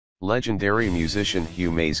Legendary musician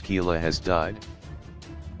Hugh Masekela has died.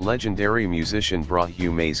 Legendary musician Bra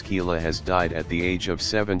Hugh Masekela has died at the age of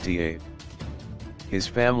 78. His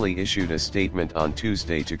family issued a statement on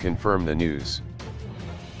Tuesday to confirm the news.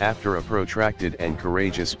 After a protracted and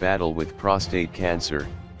courageous battle with prostate cancer,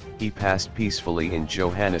 he passed peacefully in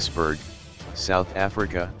Johannesburg, South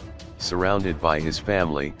Africa, surrounded by his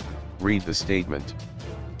family, read the statement.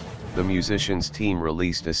 The musician's team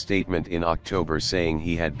released a statement in October saying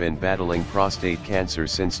he had been battling prostate cancer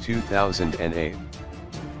since 2008.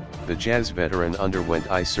 The jazz veteran underwent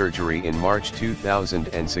eye surgery in March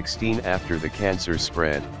 2016 after the cancer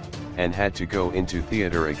spread, and had to go into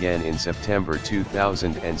theater again in September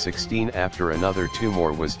 2016 after another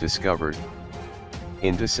tumor was discovered.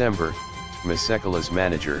 In December, Masekela's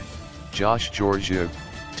manager, Josh Georgiou,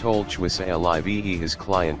 told Chwisa Live his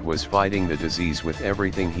client was fighting the disease with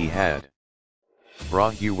everything he had. Bra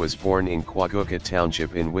Hugh was born in Kwaguka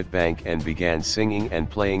Township in Witbank and began singing and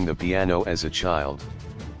playing the piano as a child.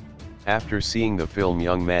 After seeing the film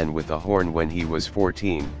Young Man with a Horn when he was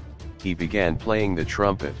 14, he began playing the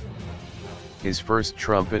trumpet. His first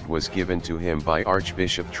trumpet was given to him by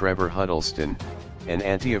Archbishop Trevor Huddleston, an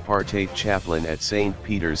anti-apartheid chaplain at St.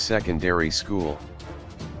 Peter's Secondary School.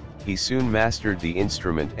 He soon mastered the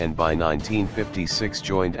instrument and by 1956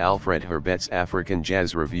 joined Alfred Herbett's African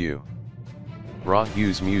Jazz Review. Bra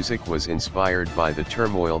Hugh's music was inspired by the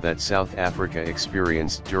turmoil that South Africa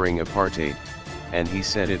experienced during apartheid, and he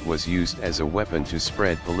said it was used as a weapon to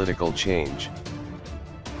spread political change.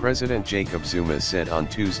 President Jacob Zuma said on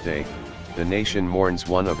Tuesday, "The nation mourns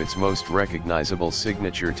one of its most recognizable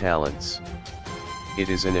signature talents. It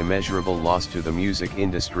is an immeasurable loss to the music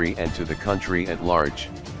industry and to the country at large.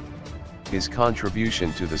 His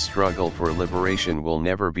contribution to the struggle for liberation will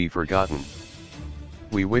never be forgotten.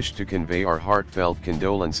 We wish to convey our heartfelt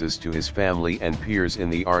condolences to his family and peers in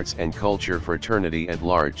the arts and culture fraternity at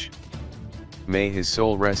large. May his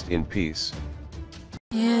soul rest in peace."